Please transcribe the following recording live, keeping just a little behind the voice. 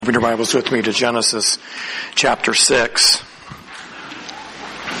Open your Bibles with me to Genesis chapter 6.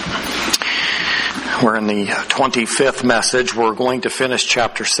 We're in the 25th message. We're going to finish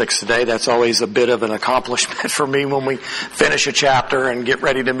chapter 6 today. That's always a bit of an accomplishment for me when we finish a chapter and get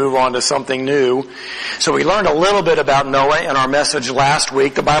ready to move on to something new. So we learned a little bit about Noah in our message last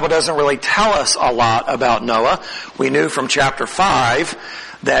week. The Bible doesn't really tell us a lot about Noah. We knew from chapter 5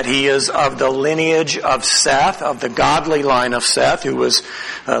 that he is of the lineage of Seth, of the godly line of Seth, who was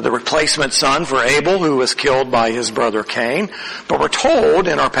the replacement son for Abel, who was killed by his brother Cain. But we're told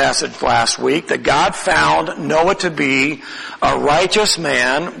in our passage last week that God found Noah to be a righteous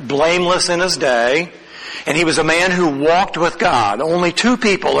man, blameless in his day, and he was a man who walked with God. Only two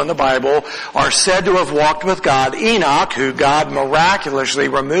people in the Bible are said to have walked with God. Enoch, who God miraculously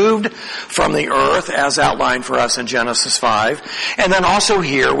removed from the earth, as outlined for us in Genesis 5. And then also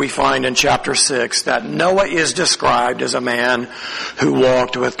here we find in chapter 6 that Noah is described as a man who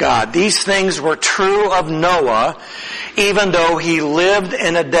walked with God. These things were true of Noah, even though he lived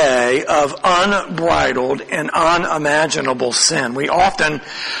in a day of unbridled and unimaginable sin. We often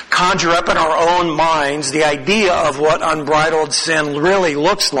conjure up in our own minds the idea of what unbridled sin really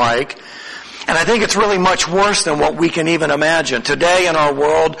looks like. And I think it's really much worse than what we can even imagine. Today in our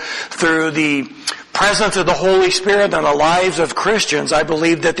world, through the presence of the Holy Spirit in the lives of Christians, I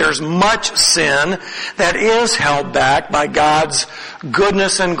believe that there's much sin that is held back by God's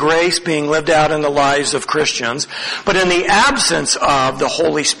goodness and grace being lived out in the lives of Christians. But in the absence of the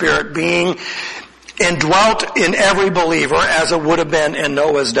Holy Spirit being indwelt in every believer, as it would have been in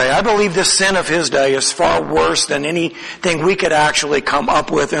Noah's day, I believe the sin of his day is far worse than anything we could actually come up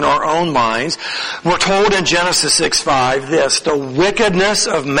with in our own minds. We're told in Genesis 6:5 this: the wickedness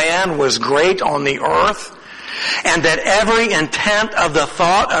of man was great on the earth, and that every intent of the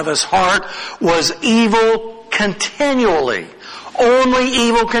thought of his heart was evil continually. Only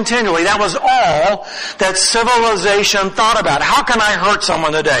evil continually. That was all that civilization thought about. How can I hurt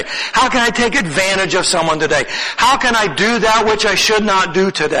someone today? How can I take advantage of someone today? How can I do that which I should not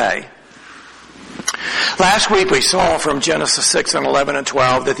do today? Last week we saw from Genesis 6 and 11 and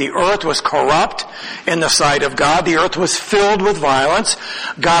 12 that the earth was corrupt in the sight of God. The earth was filled with violence.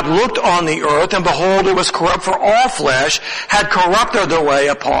 God looked on the earth, and behold, it was corrupt, for all flesh had corrupted their way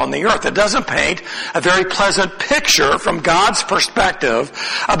upon the earth. It doesn't paint a very pleasant picture from God's perspective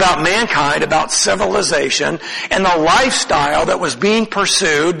about mankind, about civilization, and the lifestyle that was being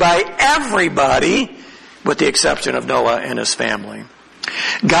pursued by everybody, with the exception of Noah and his family.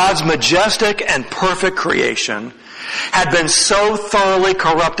 God's majestic and perfect creation had been so thoroughly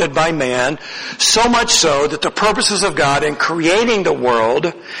corrupted by man, so much so that the purposes of God in creating the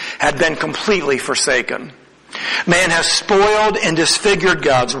world had been completely forsaken. Man has spoiled and disfigured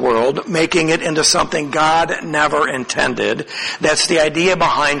God's world, making it into something God never intended. That's the idea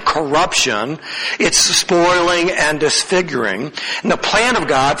behind corruption. It's spoiling and disfiguring. And the plan of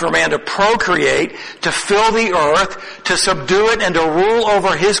God for man to procreate, to fill the earth, to subdue it, and to rule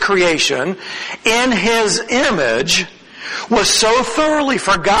over his creation in his image was so thoroughly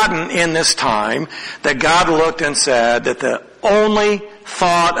forgotten in this time that God looked and said that the only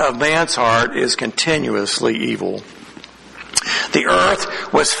thought of man's heart is continuously evil. The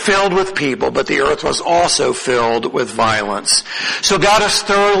earth was filled with people, but the earth was also filled with violence. So God is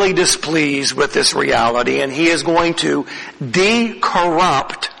thoroughly displeased with this reality, and he is going to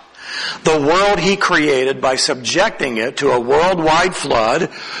de-corrupt the world he created by subjecting it to a worldwide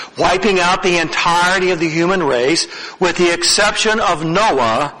flood, wiping out the entirety of the human race with the exception of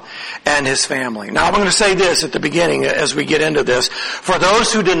Noah and his family. Now I'm going to say this at the beginning as we get into this. For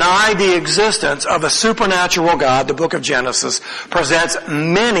those who deny the existence of a supernatural God, the book of Genesis presents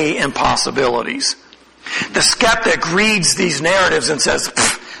many impossibilities. The skeptic reads these narratives and says,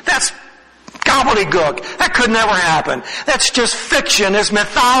 that's gobbledygook. That could never happen. That's just fiction. It's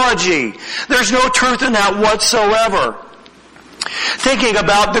mythology. There's no truth in that whatsoever. Thinking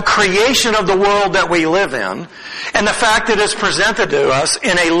about the creation of the world that we live in and the fact that it's presented to us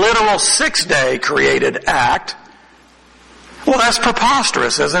in a literal 6-day created act, well, that's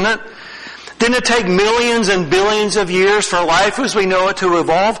preposterous, isn't it? Didn't it take millions and billions of years for life as we know it to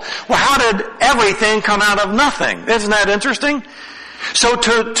evolve? Well, how did everything come out of nothing? Isn't that interesting? So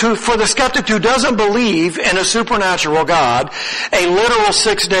for the skeptic who doesn't believe in a supernatural God, a literal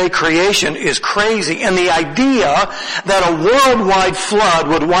 6-day creation is crazy. And the idea that a worldwide flood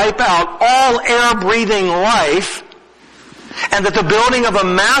would wipe out all air-breathing life, and that the building of a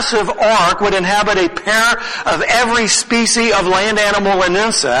massive ark would inhabit a pair of every species of land animal and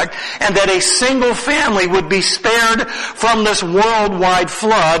insect, and that a single family would be spared from this worldwide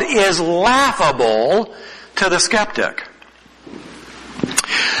flood is laughable to the skeptic.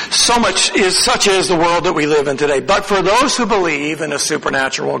 Such is the world that we live in today. But for those who believe in a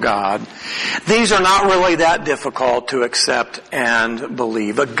supernatural God, these are not really that difficult to accept and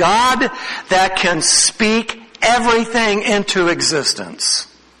believe. A God that can speak everything into existence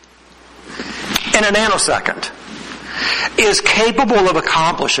in a nanosecond is capable of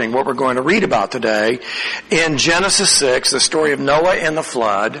accomplishing what we're going to read about today in Genesis 6, the story of Noah and the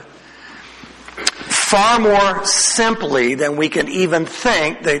flood, far more simply than we can even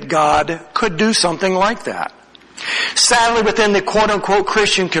think that God could do something like that. Sadly, within the quote-unquote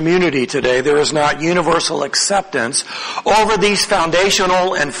Christian community today, there is not universal acceptance over these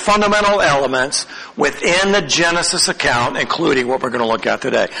foundational and fundamental elements within the Genesis account, including what we're going to look at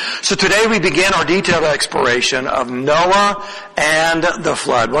today. So today we begin our detailed exploration of Noah and the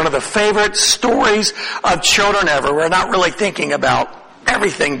flood, one of the favorite stories of children ever. We're not really thinking about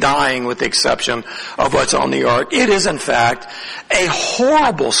everything dying with the exception of what's on the ark. It is, in fact, a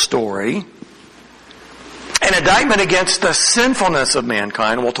horrible story, an indictment against the sinfulness of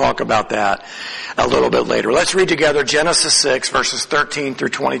mankind. We'll talk about that a little bit later. Let's read together Genesis 6, verses 13 through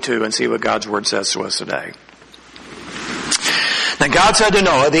 22, and see what God's Word says to us today. Then God said to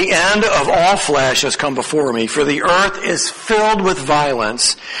Noah, "The end of all flesh has come before me, for the earth is filled with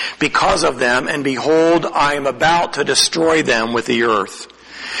violence because of them, and behold, I am about to destroy them with the earth.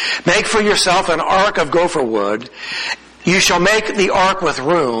 Make for yourself an ark of gopher wood. You shall make the ark with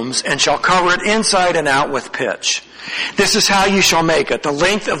rooms, and shall cover it inside and out with pitch. This is how you shall make it. The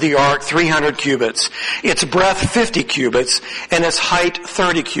length of the ark 300 cubits, its breadth 50 cubits, and its height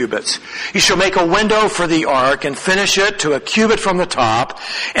 30 cubits. You shall make a window for the ark, and finish it to a cubit from the top,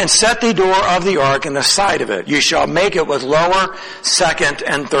 and set the door of the ark in the side of it. You shall make it with lower, second,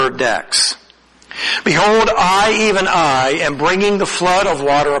 and third decks. Behold, I, even I, am bringing the flood of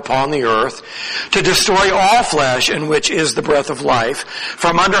water upon the earth to destroy all flesh in which is the breath of life.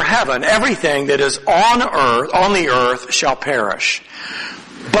 From under heaven, everything that is on the earth shall perish.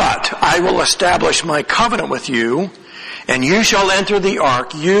 But I will establish my covenant with you, and you shall enter the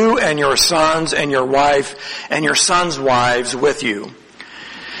ark, you and your sons and your wife and your sons' wives with you.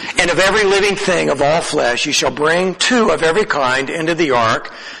 And of every living thing of all flesh you shall bring 2 of every kind into the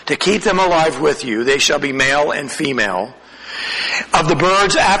ark to keep them alive with you. They shall be male and female. Of the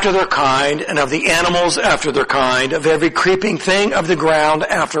birds after their kind, and of the animals after their kind, of every creeping thing of the ground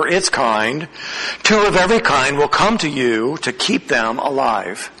after its kind, 2 of every kind will come to you to keep them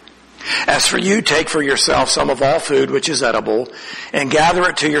alive. As for you, take for yourself some of all food which is edible, and gather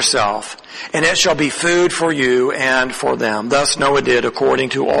it to yourself, and it shall be food for you and for them." Thus Noah did according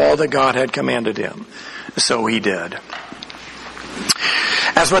to all that God had commanded him. So he did.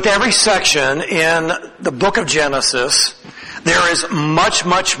 As with every section in the book of Genesis, there is much,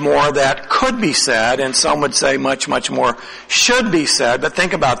 much more that could be said, and some would say much, much more should be said. But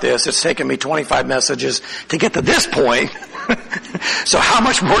think about this. It's taken me 25 messages to get to this point. So how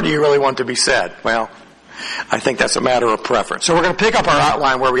much more do you really want to be said? Well, I think that's a matter of preference. So we're going to pick up our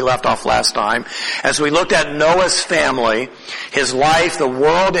outline where we left off last time as we looked at Noah's family, his life, the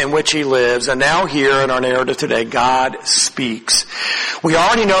world in which he lives, and now here in our narrative today, God speaks. We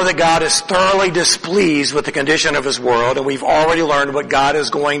already know that God is thoroughly displeased with the condition of his world, and we've already learned what God is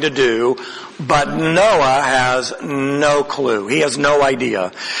going to do, but Noah has no clue. He has no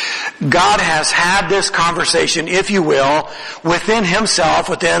idea. God has had this conversation, if you will, within himself,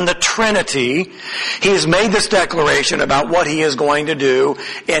 within the Trinity. He has made this declaration about what he is going to do,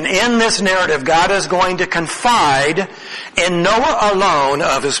 and in this narrative, God is going to confide in Noah alone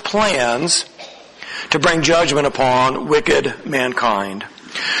of his plans to bring judgment upon wicked mankind.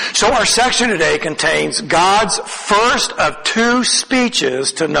 So our section today contains God's first of 2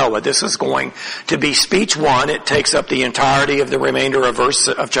 speeches to Noah. This is going to be speech 1. It takes up the entirety of the remainder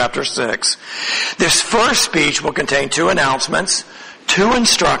of chapter 6. This first speech will contain 2 announcements, 2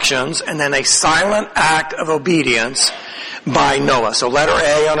 instructions, and then a silent act of obedience by Noah. So letter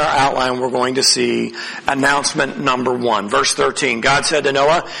A on our outline, we're going to see announcement number 1. Verse 13, God said to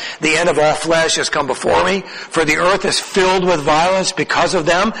Noah, "The end of all flesh has come before me, for the earth is filled with violence because of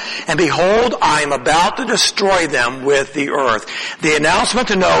them, and behold, I am about to destroy them with the earth." The announcement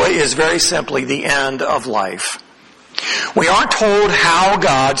to Noah is very simply the end of life. We aren't told how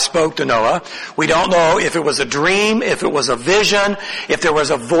God spoke to Noah. We don't know if it was a dream, if it was a vision, if there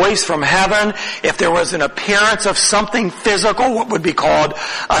was a voice from heaven, if there was an appearance of something physical, what would be called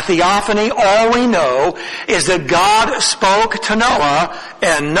a theophany. All we know is that God spoke to Noah,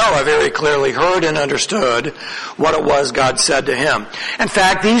 and Noah very clearly heard and understood what it was God said to him. In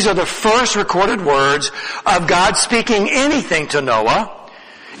fact, these are the first recorded words of God speaking anything to Noah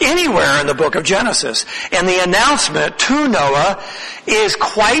anywhere in the book of Genesis. And the announcement to Noah is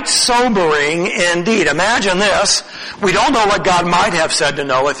quite sobering indeed. Imagine this. We don't know what God might have said to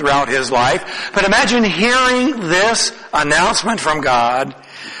Noah throughout his life, but imagine hearing this announcement from God.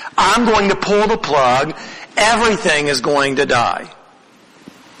 I'm going to pull the plug. Everything is going to die.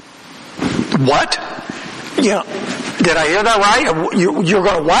 What? Yeah. Did I hear that right? You're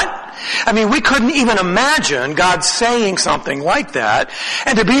going to what? I mean, we couldn't even imagine God saying something like that.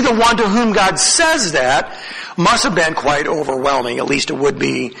 And to be the one to whom God says that must have been quite overwhelming. At least it would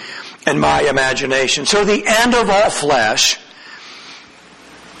be in my imagination. So the end of all flesh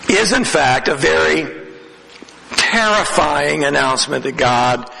is in fact a very terrifying announcement that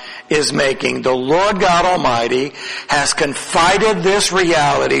God is making. The Lord God Almighty has confided this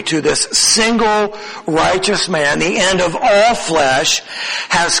reality to this single righteous man. The end of all flesh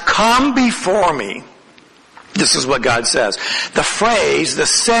has come before me. This is what God says. The phrase, the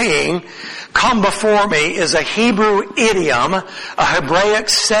saying, come before me, is a Hebrew idiom, a Hebraic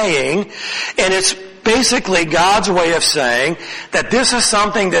saying, and it's basically God's way of saying that this is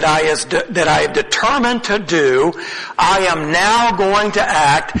something that I have determined to do. I am now going to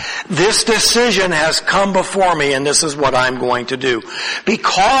act. This decision has come before me, and this is what I'm going to do.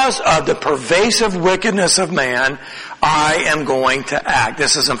 Because of the pervasive wickedness of man, I am going to act.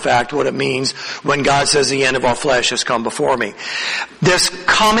 This is in fact what it means when God says the end of all flesh has come before me. This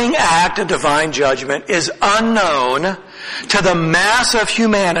coming act of divine judgment is unknown to the mass of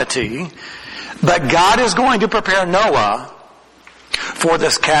humanity, but God is going to prepare Noah for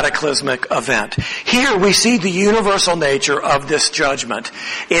this cataclysmic event. Here we see the universal nature of this judgment.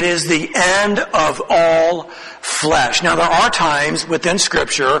 It is the end of all flesh. Now there are times within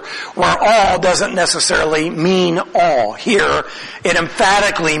Scripture where all doesn't necessarily mean all. Here it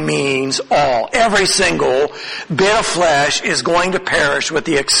emphatically means all. Every single bit of flesh is going to perish with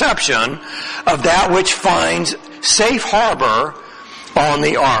the exception of that which finds safe harbor on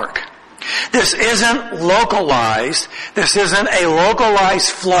the ark. This isn't localized. This isn't a localized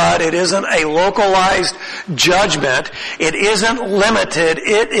flood. It isn't a localized judgment. It isn't limited.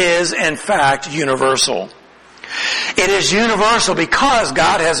 It is, in fact, universal. It is universal because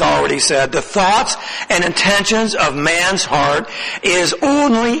God has already said the thoughts and intentions of man's heart is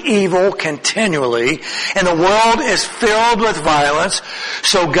only evil continually, and the world is filled with violence.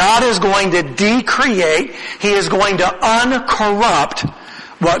 So God is going to decreate. He is going to uncorrupt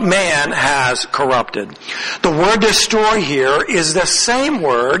what man has corrupted. The word destroy here is the same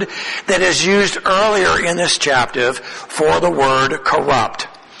word that is used earlier in this chapter for the word corrupt.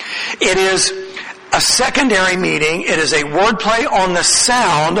 It is a secondary meaning. It is a wordplay on the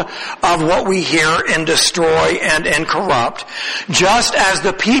sound of what we hear in destroy and in corrupt. Just as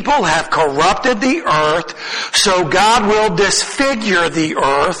the people have corrupted the earth, so God will disfigure the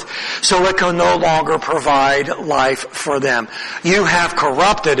earth so it can no longer provide life for them. You have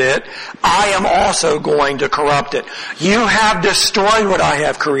corrupted it. I am also going to corrupt it. You have destroyed what I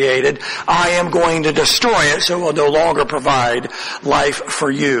have created. I am going to destroy it so it will no longer provide life for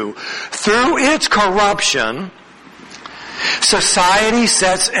you. Through its corruption, society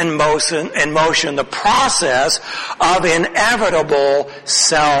sets in motion the process of inevitable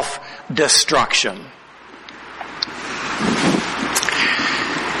self-destruction.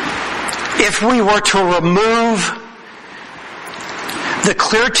 If we were to remove the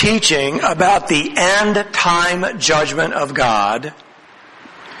clear teaching about the end-time judgment of God,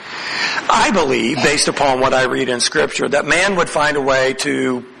 I believe, based upon what I read in Scripture, that man would find a way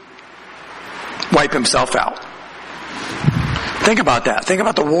to wipe himself out. Think about that. Think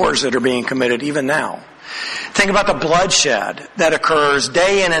about the wars that are being committed even now. Think about the bloodshed that occurs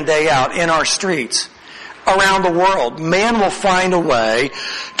day in and day out in our streets around the world. Man will find a way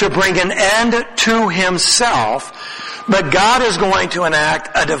to bring an end to himself, but God is going to enact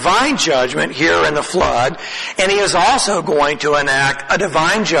a divine judgment here in the flood, and He is also going to enact a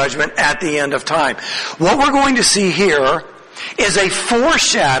divine judgment at the end of time. What we're going to see here is a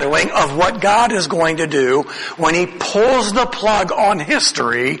foreshadowing of what God is going to do when He pulls the plug on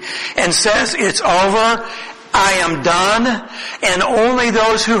history and says, it's over, I am done, and only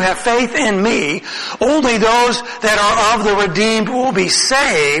those who have faith in me, only those that are of the redeemed will be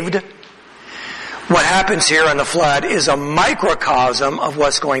saved. What happens here in the flood is a microcosm of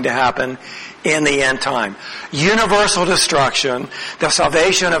what's going to happen in the end time. Universal destruction, the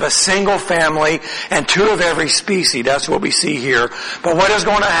salvation of a single family and two of every species. That's what we see here. But what is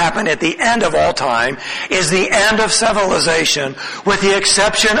going to happen at the end of all time is the end of civilization with the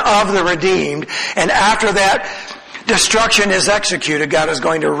exception of the redeemed. And after that, destruction is executed, God is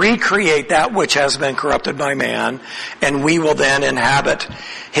going to recreate that which has been corrupted by man, and we will then inhabit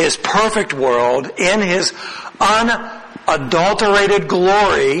His perfect world in His unadulterated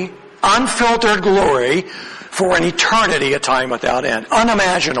glory, unfiltered glory, for an eternity, a time without end.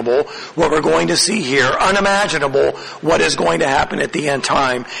 Unimaginable what we're going to see here. Unimaginable what is going to happen at the end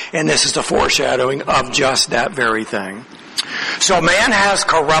time. And this is the foreshadowing of just that very thing. So man has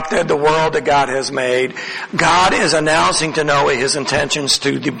corrupted the world that God has made. God is announcing to Noah His intentions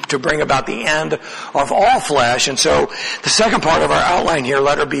to bring about the end of all flesh. And so the second part of our outline here,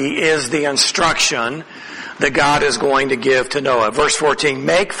 letter B, is the instruction that God is going to give to Noah. Verse 14,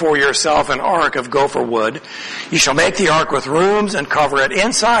 make for yourself an ark of gopher wood. You shall make the ark with rooms and cover it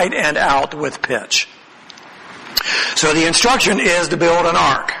inside and out with pitch. So the instruction is to build an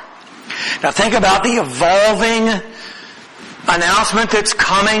ark. Now think about the evolving announcement that's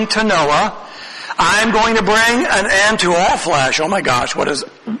coming to Noah. I'm going to bring an end to all flesh. Oh my gosh,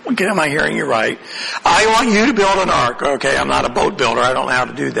 am I hearing you right? I want you to build an ark. Okay, I'm not a boat builder. I don't know how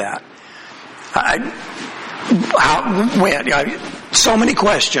to do that. So many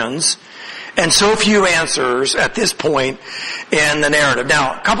questions and so few answers at this point in the narrative.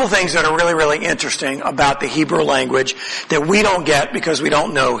 Now, a couple things that are really, really interesting about the Hebrew language that we don't get because we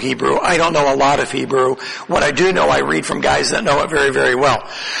don't know Hebrew. I don't know a lot of Hebrew. What I do know, I read from guys that know it very, very well.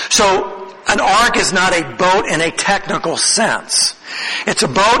 So, an ark is not a boat in a technical sense. It's a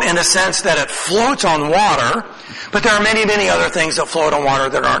boat in a sense that it floats on water, but there are many, many other things that float on water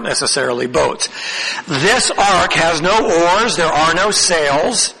that aren't necessarily boats. This ark has no oars, there are no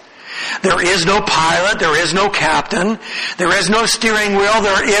sails, there is no pilot, there is no captain, there is no steering wheel,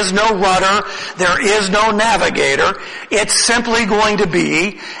 there is no rudder, there is no navigator. It's simply going to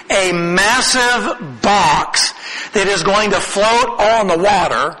be a massive box that is going to float on the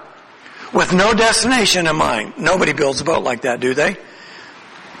water with no destination in mind. Nobody builds a boat like that, do they?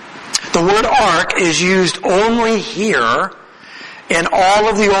 The word ark is used only here in all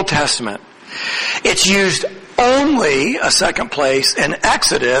of the Old Testament. It's used only a second place in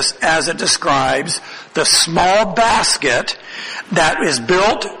Exodus as it describes the small basket that is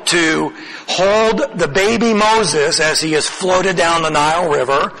built to hold the baby Moses as he is floated down the Nile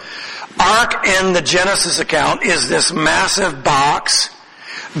River. Ark in the Genesis account is this massive box.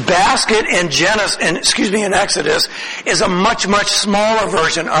 Basket in Exodus is a much, much smaller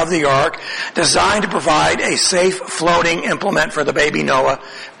version of the ark designed to provide a safe floating implement for the baby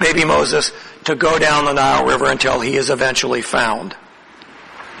Moses to go down the Nile River until he is eventually found.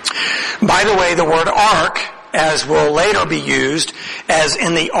 By the way, the word ark, as will later be used as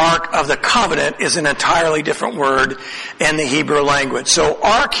in the Ark of the Covenant, is an entirely different word in the Hebrew language. So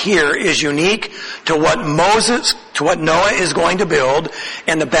ark here is unique to what Noah is going to build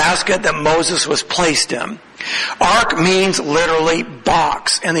and the basket that Moses was placed in. Ark means literally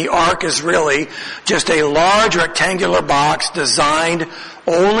box, and the ark is really just a large rectangular box designed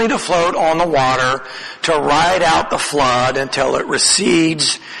only to float on the water to ride out the flood until it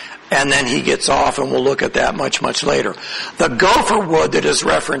recedes, and then he gets off, and we'll look at that much, much later. The gopher wood that is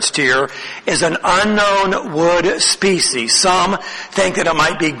referenced here is an unknown wood species. Some think that it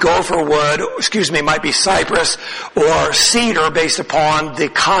might be might be cypress or cedar based upon the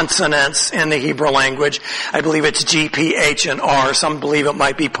consonants in the Hebrew language. I believe it's G, P, H, and R. Some believe it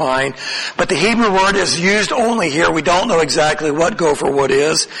might be pine. But the Hebrew word is used only here. We don't know exactly what gopher wood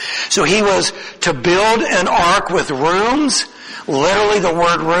is. So he was to build an ark with rooms. Literally, the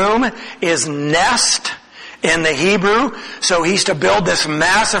word room is nest in the Hebrew. So he's to build this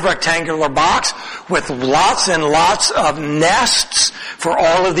massive rectangular box with lots and lots of nests for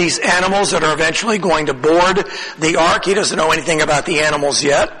all of these animals that are eventually going to board the ark. He doesn't know anything about the animals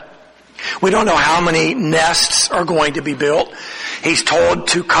yet. We don't know how many nests are going to be built. He's told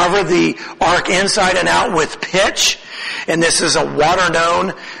to cover the ark inside and out with pitch. And this is a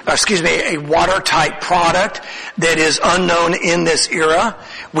watertight product that is unknown in this era.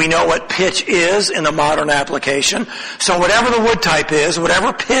 We know what pitch is in the modern application. So whatever the wood type is,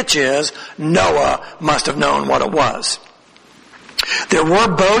 whatever pitch is, Noah must have known what it was. There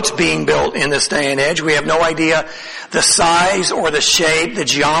were boats being built in this day and age. We have no idea the size or the shape, the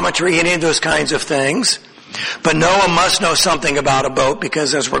geometry, any of those kinds of things. But Noah must know something about a boat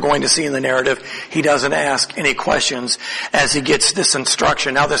because, as we're going to see in the narrative, he doesn't ask any questions as he gets this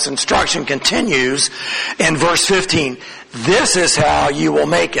instruction. Now this instruction continues in verse 15. This is how you will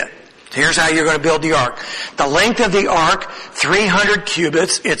make it. Here's how you're going to build the ark. The length of the ark, 300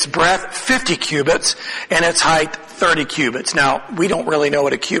 cubits, its breadth 50 cubits, and its height 30 cubits. Now, we don't really know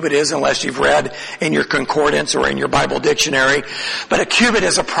what a cubit is unless you've read in your concordance or in your Bible dictionary. But a cubit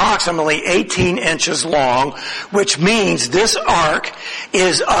is approximately 18 inches long, which means this ark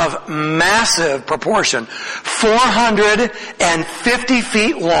is of massive proportion. 450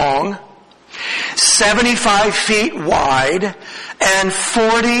 feet long, 75 feet wide, and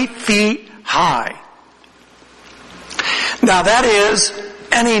 40 feet high. Now that is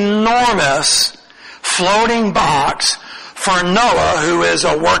an enormous floating box for Noah, who is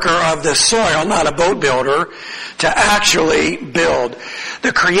a worker of the soil, not a boat builder, to actually build.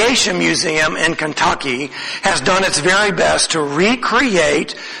 The Creation Museum in Kentucky has done its very best to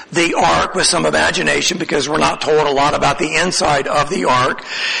recreate the ark with some imagination, because we're not told a lot about the inside of the ark.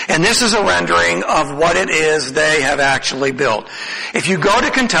 And this is a rendering of what it is they have actually built. If you go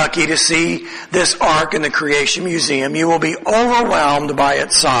to Kentucky to see this ark in the Creation Museum, you will be overwhelmed by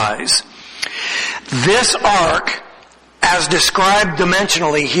its size. This ark, as described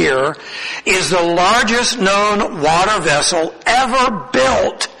dimensionally here, is the largest known water vessel ever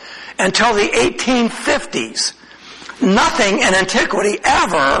built until the 1850s. Nothing in antiquity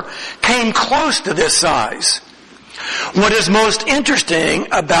ever came close to this size. What is most interesting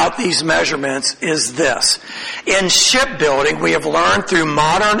about these measurements is this. In shipbuilding, we have learned through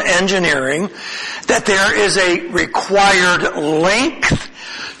modern engineering that there is a required length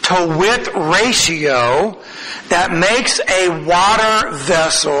to width ratio that makes a water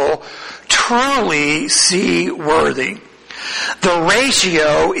vessel truly seaworthy. The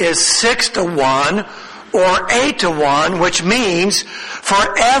ratio is 6-to-1 or 8-to-1, which means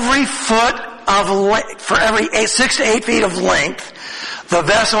for every 6 to 8 feet of length, the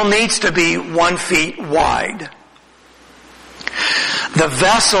vessel needs to be 1 foot wide. The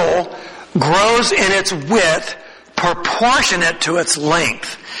vessel grows in its width proportionate to its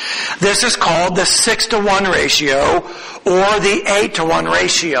length. This is called the 6-to-1 ratio or the 8-to-1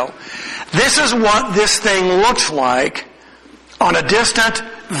 ratio. This is what this thing looks like on a distant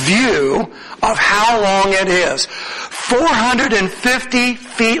view of how long it is. 450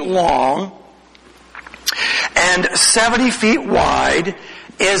 feet long and 70 feet wide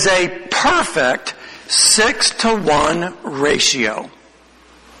is a perfect 6-to-1 ratio.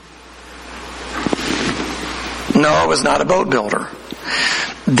 Noah was not a boat builder.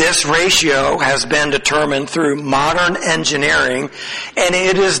 This ratio has been determined through modern engineering, and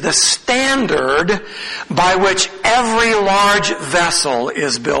it is the standard by which every large vessel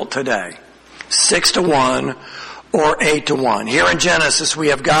is built today. 6-to-1 or 8-to-1. Here in Genesis, we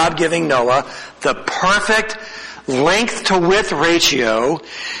have God giving Noah the perfect length to width ratio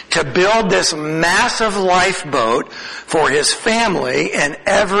to build this massive lifeboat for his family and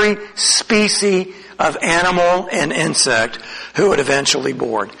every species of animal and insect who would eventually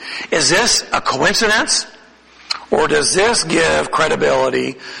board. Is this a coincidence? Or does this give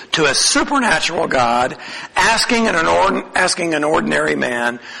credibility to a supernatural God asking an ordinary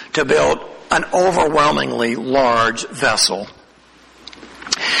man to build an overwhelmingly large vessel?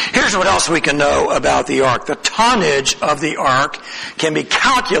 Here's what else we can know about the ark. The tonnage of the ark can be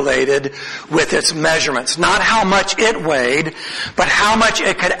calculated with its measurements. Not how much it weighed, but how much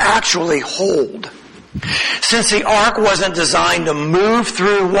it could actually hold. Since the ark wasn't designed to move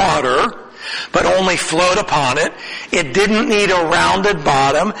through water, but only float upon it, it didn't need a rounded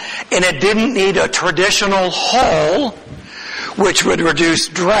bottom, and it didn't need a traditional hull, which would reduce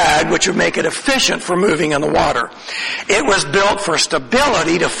drag, which would make it efficient for moving in the water. It was built for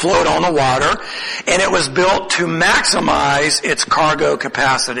stability to float on the water, and it was built to maximize its cargo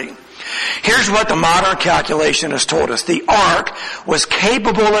capacity. Here's what the modern calculation has told us. The ark was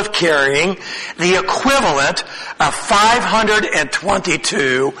capable of carrying the equivalent of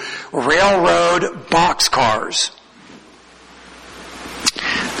 522 railroad boxcars.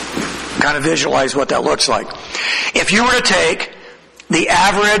 Kind of visualize what that looks like. If you were to take the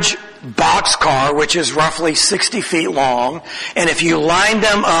average boxcar, which is roughly 60 feet long, and if you lined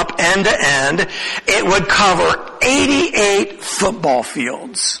them up end to end, it would cover 88 football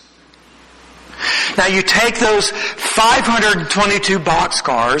fields. Now you take those 522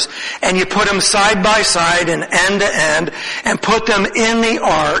 boxcars and you put them side by side and end to end and put them in the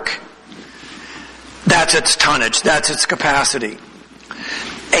ark. That's its tonnage. That's its capacity.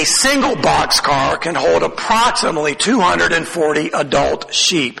 A single boxcar can hold approximately 240 adult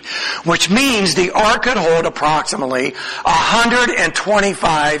sheep, which means the ark could hold approximately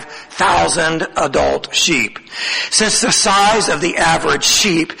 125,000 1,000 adult sheep. Since the size of the average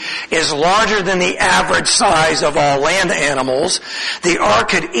sheep is larger than the average size of all land animals, the ark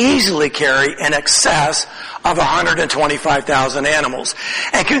could easily carry in excess of 125,000 animals.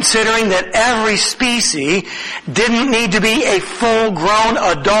 And considering that every species didn't need to be a full-grown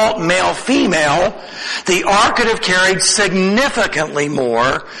adult male-female, the ark could have carried significantly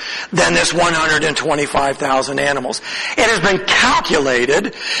more than this 125,000 animals. It has been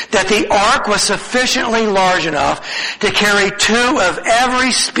calculated that the ark was sufficiently large enough to carry 2 of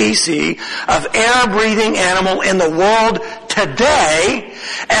every species of air-breathing animal in the world today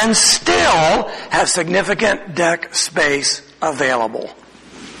and still have significant deck space available.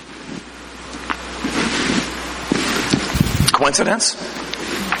 Coincidence?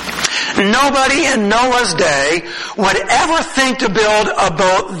 Nobody in Noah's day would ever think to build a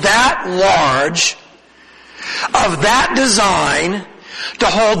boat that large, of that design, to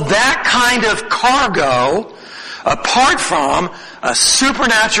hold that kind of cargo, apart from a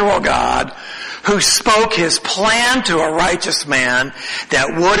supernatural God who spoke his plan to a righteous man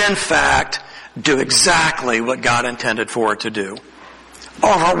that would in fact do exactly what God intended for it to do.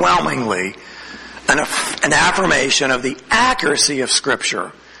 Overwhelmingly, an affirmation of the accuracy of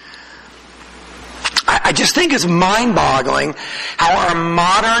Scripture. I just think it's mind-boggling how our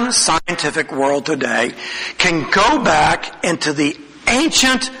modern scientific world today can go back into the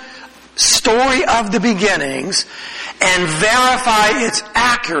ancient story of the beginnings and verify its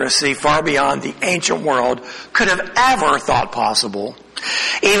accuracy far beyond the ancient world could have ever thought possible.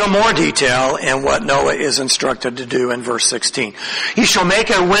 Even more detail in what Noah is instructed to do in verse 16. You shall make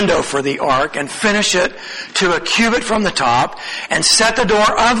a window for the ark and finish it to a cubit from the top and set the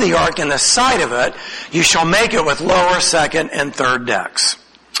door of the ark in the side of it. You shall make it with lower, second, and third decks.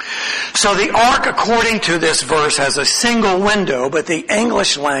 So the ark, according to this verse, has a single window, but the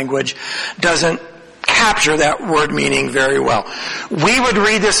English language doesn't capture that word meaning very well. We would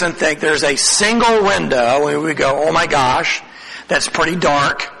read this and think there's a single window, and we go, oh my gosh, that's pretty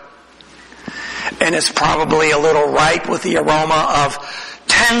dark. And it's probably a little ripe with the aroma of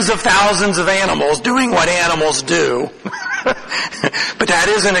tens of thousands of animals doing what animals do. But that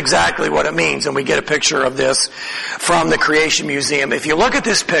isn't exactly what it means. And we get a picture of this from the Creation Museum. If you look at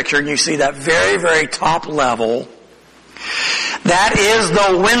this picture and you see that very, very top level, that is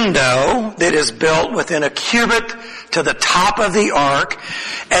the window that is built within a cubit to the top of the ark,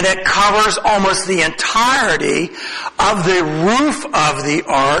 and it covers almost the entirety of the roof of the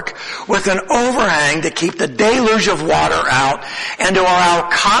ark with an overhang to keep the deluge of water out and to allow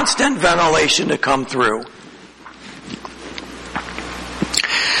constant ventilation to come through.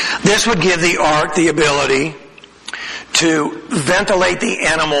 This would give the ark the ability to ventilate the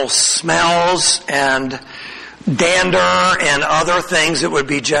animal's smells and dander and other things that would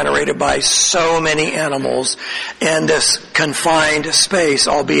be generated by so many animals in this confined space,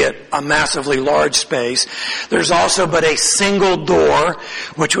 albeit a massively large space. There's also but a single door,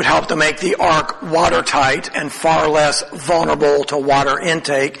 which would help to make the ark watertight and far less vulnerable to water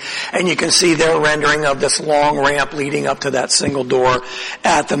intake. And you can see their rendering of this long ramp leading up to that single door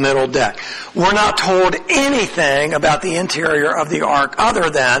at the middle deck. We're not told anything about the interior of the ark other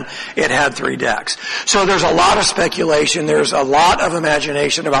than it had 3 decks. So there's a lot of speculation. There's a lot of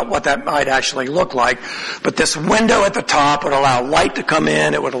imagination about what that might actually look like. But this window at the top would allow light to come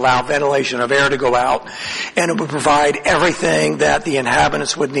in. It would allow ventilation of air to go out. And it would provide everything that the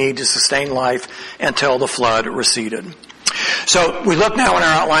inhabitants would need to sustain life until the flood receded. So we look now in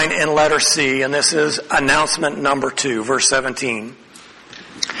our outline in letter C, and this is announcement number 2, verse 17.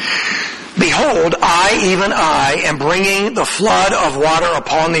 Behold, I, even I, am bringing the flood of water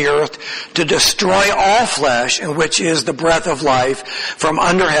upon the earth to destroy all flesh, in which is the breath of life from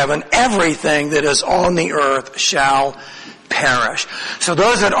under heaven. Everything that is on the earth shall perish. So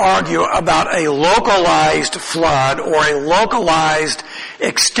those that argue about a localized flood or a localized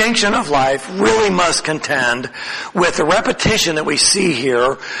extinction of life really must contend with the repetition that we see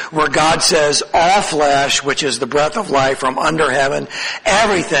here where God says all flesh, which is the breath of life from under heaven,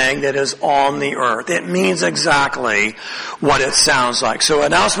 everything that is on the earth. It means exactly what it sounds like. So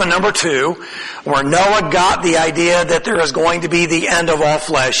announcement number 2, where Noah got the idea that there is going to be the end of all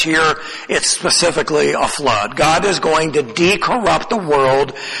flesh. Here it's specifically a flood. God is going to decorrupt the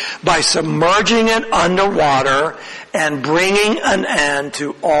world by submerging it underwater and bringing an end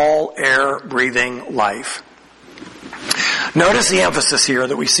to all air-breathing life. Notice the emphasis here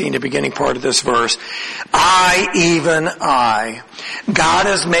that we see in the beginning part of this verse. I, even I. God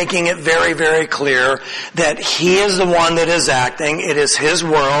is making it very, very clear that He is the one that is acting. It is His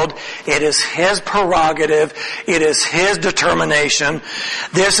world. It is His prerogative. It is His determination.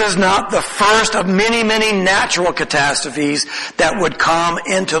 This is not the first of many, many natural catastrophes that would come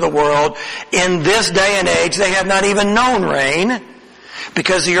into the world. In this day and age, they have not even known rain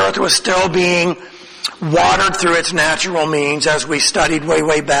because the earth was still being watered through its natural means, as we studied way,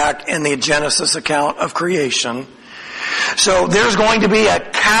 way back in the Genesis account of creation. So there's going to be a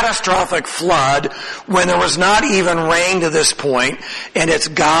catastrophic flood when there was not even rain to this point, and it's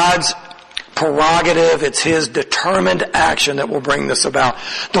God's prerogative, it's His determined action that will bring this about.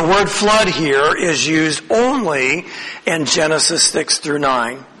 The word flood here is used only in Genesis 6 through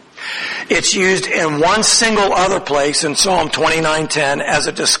 9. It's used in one single other place in Psalm 29:10 as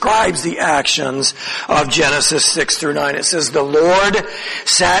it describes the actions of Genesis 6 through 9. It says, the Lord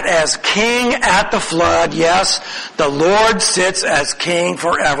sat as king at the flood. Yes, the Lord sits as king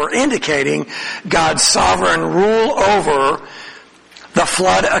forever, indicating God's sovereign rule over the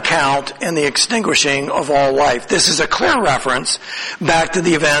flood account and the extinguishing of all life. This is a clear reference back to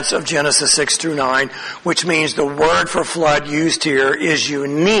the events of Genesis 6 through 9, which means the word for flood used here is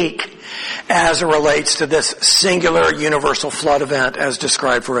unique as it relates to this singular universal flood event as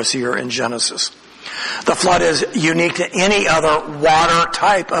described for us here in Genesis. The flood is unique to any other water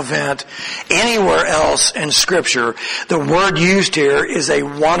type event anywhere else in Scripture. The word used here is a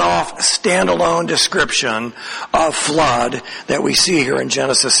one-off, standalone description of flood that we see here in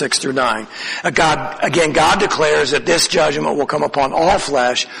Genesis 6 through 9. God declares that this judgment will come upon all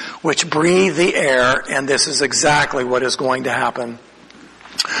flesh which breathe the air, and this is exactly what is going to happen.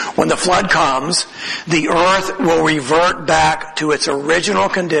 When the flood comes, the earth will revert back to its original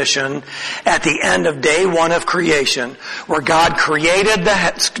condition at the end of day one of creation, where God created the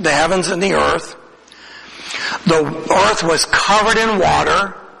heavens and the earth. The earth was covered in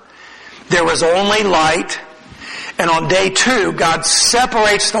water. There was only light. And on day 2, God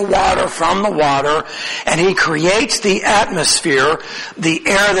separates the water from the water, and He creates the atmosphere, the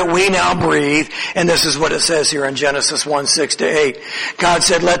air that we now breathe. And this is what it says here in Genesis 1:6-8. God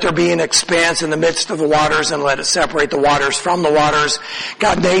said, let there be an expanse in the midst of the waters, and let it separate the waters from the waters.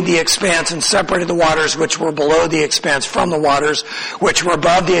 God made the expanse and separated the waters which were below the expanse from the waters which were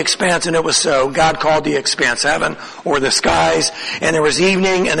above the expanse, and it was so. God called the expanse heaven, or the skies, and there was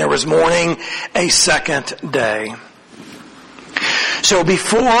evening and there was morning, a second day. So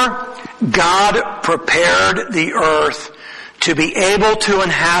before God prepared the earth to be able to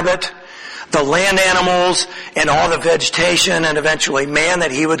inhabit the land animals and all the vegetation and eventually man that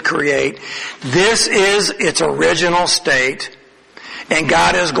He would create, this is its original state, and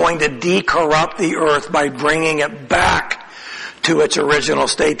God is going to decorrupt the earth by bringing it back to its original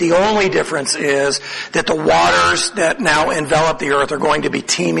state. The only difference is that the waters that now envelop the earth are going to be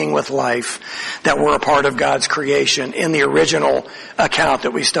teeming with life that were a part of God's creation in the original account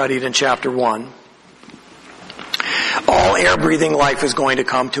that we studied in chapter 1. All air-breathing life is going to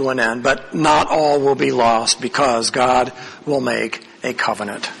come to an end, but not all will be lost because God will make a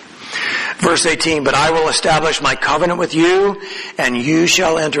covenant. Verse 18, but I will establish my covenant with you, and you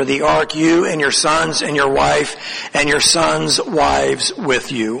shall enter the ark, you and your sons and your wife and your sons' wives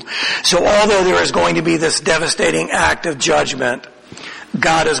with you. So although there is going to be this devastating act of judgment,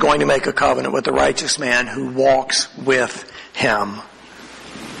 God is going to make a covenant with the righteous man who walks with Him.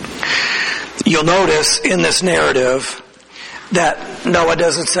 You'll notice in this narrative that Noah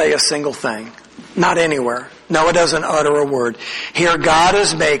doesn't say a single thing. Not anywhere. Noah doesn't utter a word. Here God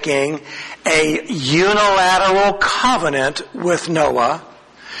is making a unilateral covenant with Noah.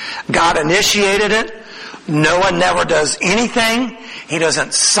 God initiated it. Noah never does anything. He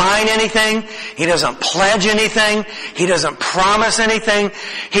doesn't sign anything. He doesn't pledge anything. He doesn't promise anything.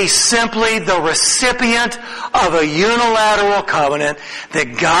 He's simply the recipient of a unilateral covenant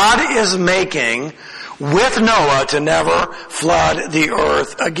that God is making with Noah to never flood the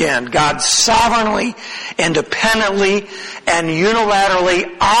earth again. God sovereignly, independently, and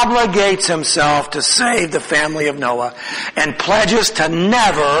unilaterally obligates Himself to save the family of Noah and pledges to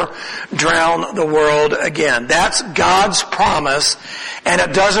never drown the world again. That's God's promise, and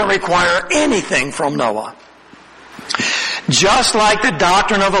it doesn't require anything from Noah. Just like the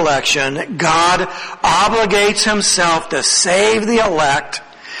doctrine of election, God obligates Himself to save the elect,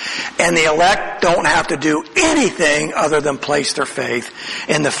 and the elect don't have to do anything other than place their faith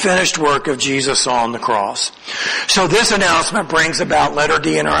in the finished work of Jesus on the cross. So this announcement brings about, letter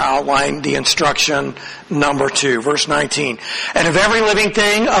D in our outline, the instruction number 2, verse 19. And of every living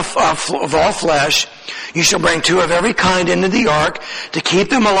thing of all flesh, You shall bring 2 of every kind into the ark to keep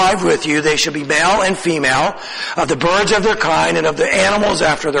them alive with you. They shall be male and female, of the birds of their kind and of the animals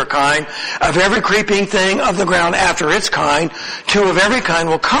after their kind, of every creeping thing of the ground after its kind. 2 of every kind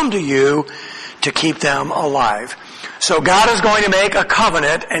will come to you to keep them alive. So God is going to make a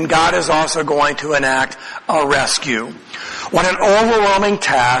covenant, and God is also going to enact a rescue. What an overwhelming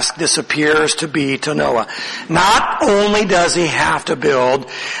task this appears to be to Noah. Not only does he have to build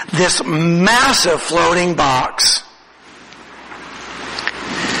this massive floating box,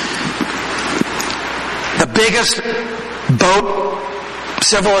 the biggest boat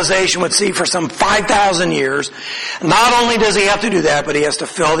civilization would see for some 5,000 years. Not only does he have to do that, but he has to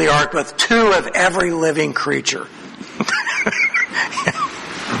fill the ark with 2 of every living creature.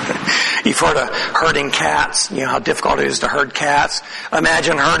 You've heard of herding cats. You know how difficult it is to herd cats.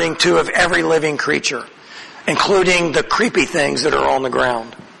 Imagine herding 2 of every living creature, including the creepy things that are on the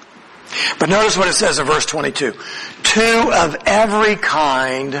ground. But notice what it says in verse 22. 2 of every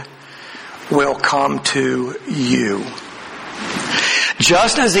kind will come to you.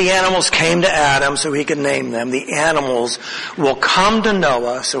 Just as the animals came to Adam so he could name them, the animals will come to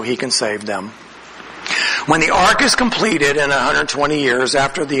Noah so he can save them. When the ark is completed in 120 years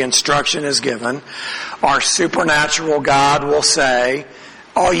after the instruction is given, our supernatural God will say,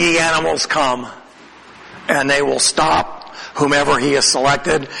 all ye animals come. And they will stop whomever he has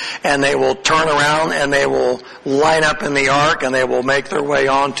selected, and they will turn around and they will line up in the ark, and they will make their way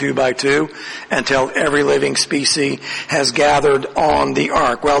on 2 by 2 until every living species has gathered on the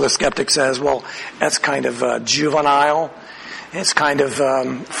ark. Well, the skeptic says, well, that's kind of juvenile. It's kind of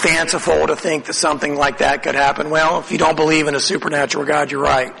fanciful to think that something like that could happen. Well, if you don't believe in a supernatural God, you're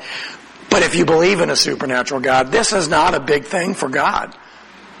right. But if you believe in a supernatural God, this is not a big thing for God.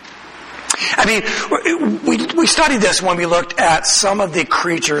 I mean, we studied this when we looked at some of the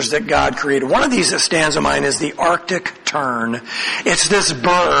creatures that God created. One of these that stands in mind is the Arctic tern. It's this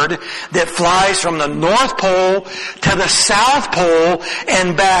bird that flies from the North Pole to the South Pole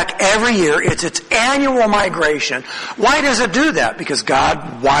and back every year. It's its annual migration. Why does it do that? Because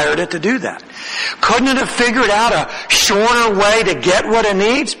God wired it to do that. Couldn't it have figured out a shorter way to get what it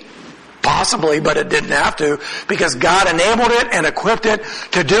needs? Possibly, but it didn't have to, because God enabled it and equipped it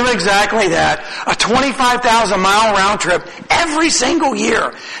to do exactly that. A 25,000 mile round trip every single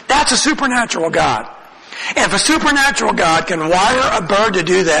year. That's a supernatural God. And if a supernatural God can wire a bird to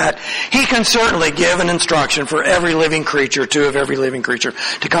do that, he can certainly give an instruction for every living creature, 2 of every living creature,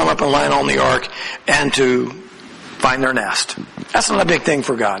 to come up and line on the ark and to find their nest. That's not a big thing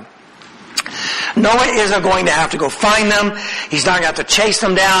for God. Noah isn't going to have to go find them. He's not going to have to chase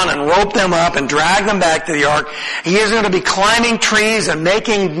them down and rope them up and drag them back to the ark. He isn't going to be climbing trees and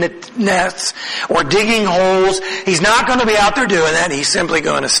making nests or digging holes. He's not going to be out there doing that. He's simply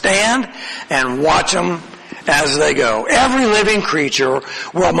going to stand and watch them as they go. Every living creature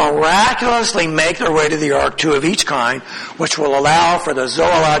will miraculously make their way to the ark, 2 of each kind, which will allow for the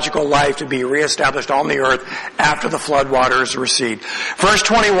zoological life to be reestablished on the earth after the flood waters recede. Verse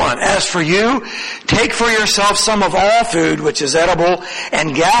 21, as for you, take for yourself some of all food which is edible,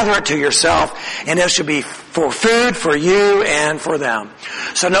 and gather it to yourself, and it shall be for food for you and for them.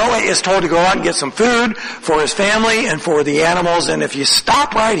 So Noah is told to go out and get some food for his family and for the animals, and if you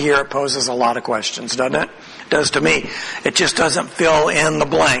stop right here, it poses a lot of questions, doesn't it? It does to me. It just doesn't fill in the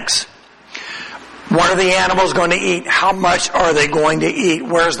blanks. What are the animals going to eat? How much are they going to eat?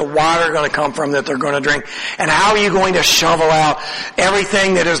 Where's the water going to come from that they're going to drink? And how are you going to shovel out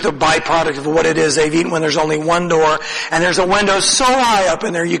everything that is the byproduct of what it is they've eaten when there's only one door and there's a window so high up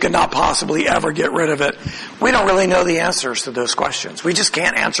in there you could not possibly ever get rid of it? We don't really know the answers to those questions. We just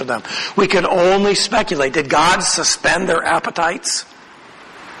can't answer them. We can only speculate. Did God suspend their appetites?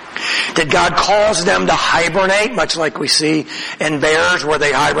 Did God cause them to hibernate, much like we see in bears where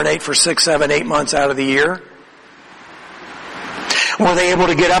they hibernate for 6, 7, 8 months out of the year? Were they able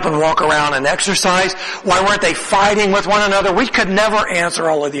to get up and walk around and exercise? Why weren't they fighting with one another? We could never answer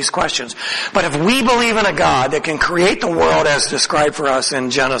all of these questions. But if we believe in a God that can create the world as described for us in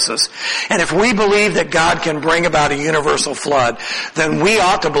Genesis, and if we believe that God can bring about a universal flood, then we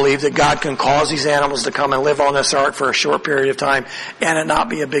ought to believe that God can cause these animals to come and live on this ark for a short period of time and it not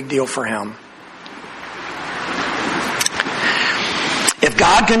be a big deal for Him. If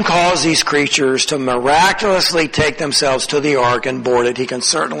God can cause these creatures to miraculously take themselves to the ark and board it, He can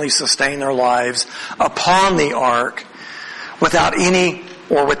certainly sustain their lives upon the ark without any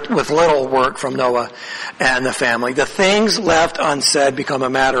or with little work from Noah and the family. The things left unsaid become a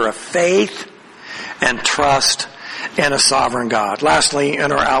matter of faith and trust and a sovereign God. Lastly,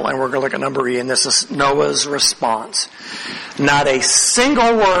 in our outline, we're going to look at number E, and this is Noah's response. Not a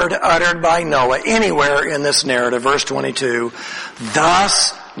single word uttered by Noah anywhere in this narrative. Verse 22,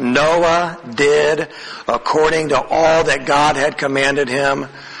 thus Noah did according to all that God had commanded him,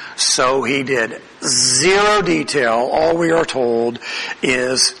 so he did. Zero detail. All we are told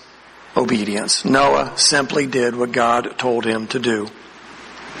is obedience. Noah simply did what God told him to do.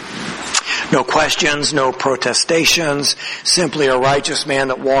 No questions, no protestations, simply a righteous man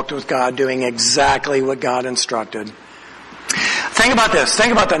that walked with God doing exactly what God instructed. Think about this.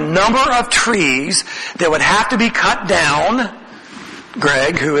 Think about the number of trees that would have to be cut down.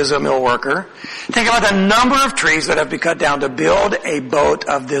 Greg, who is a mill worker, think about the number of trees that have to be cut down to build a boat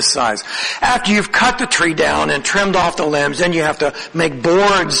of this size. After you've cut the tree down and trimmed off the limbs, then you have to make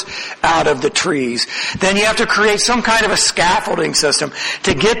boards out of the trees. Then you have to create some kind of a scaffolding system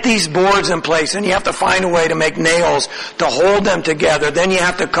to get these boards in place, and you have to find a way to make nails to hold them together. Then you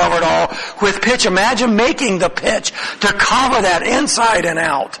have to cover it all with pitch. Imagine making the pitch to cover that inside and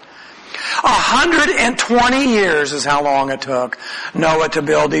out. 120 years is how long it took Noah to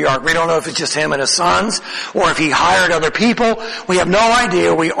build the ark. We don't know if it's just him and his sons or if he hired other people. We have no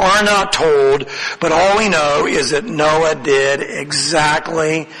idea. We are not told. But all we know is that Noah did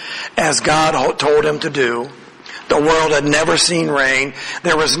exactly as God told him to do. The world had never seen rain.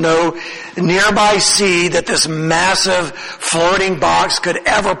 There was no nearby sea that this massive floating box could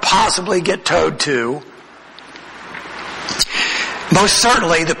ever possibly get towed to. Most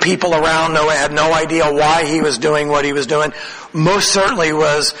certainly the people around Noah had no idea why he was doing what he was doing. Most certainly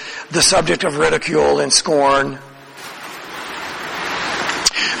was the subject of ridicule and scorn.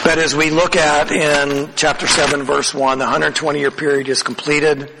 But as we look at in chapter 7 verse 1, the 120-year period is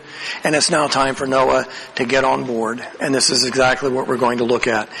completed, and it's now time for Noah to get on board. And this is exactly what we're going to look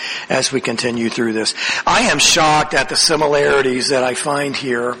at as we continue through this. I am shocked at the similarities that I find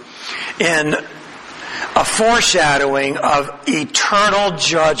here in a foreshadowing of eternal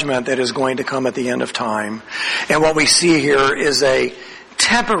judgment that is going to come at the end of time. And what we see here is a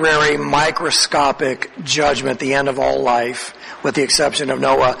temporary microscopic judgment, the end of all life, with the exception of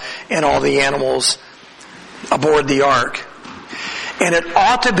Noah and all the animals aboard the ark. And it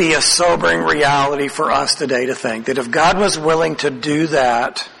ought to be a sobering reality for us today to think that if God was willing to do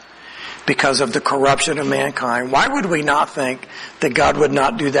that because of the corruption of mankind, why would we not think that God would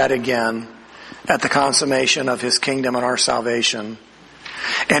not do that again at the consummation of His kingdom and our salvation,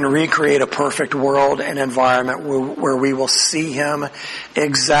 and recreate a perfect world and environment where we will see Him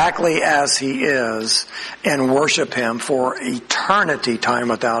exactly as He is and worship Him for eternity, time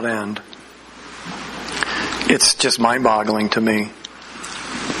without end. It's just mind-boggling to me.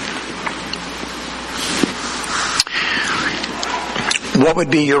 What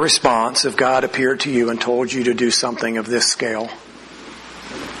would be your response if God appeared to you and told you to do something of this scale?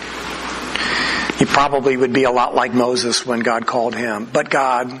 He probably would be a lot like Moses when God called him. But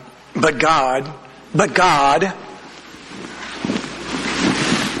God.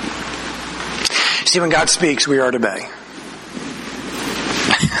 See, when God speaks, we are to obey.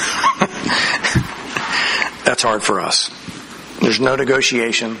 That's hard for us. There's no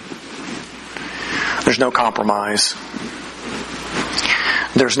negotiation. There's no compromise.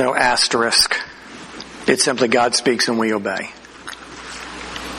 There's no asterisk. It's simply God speaks and we obey.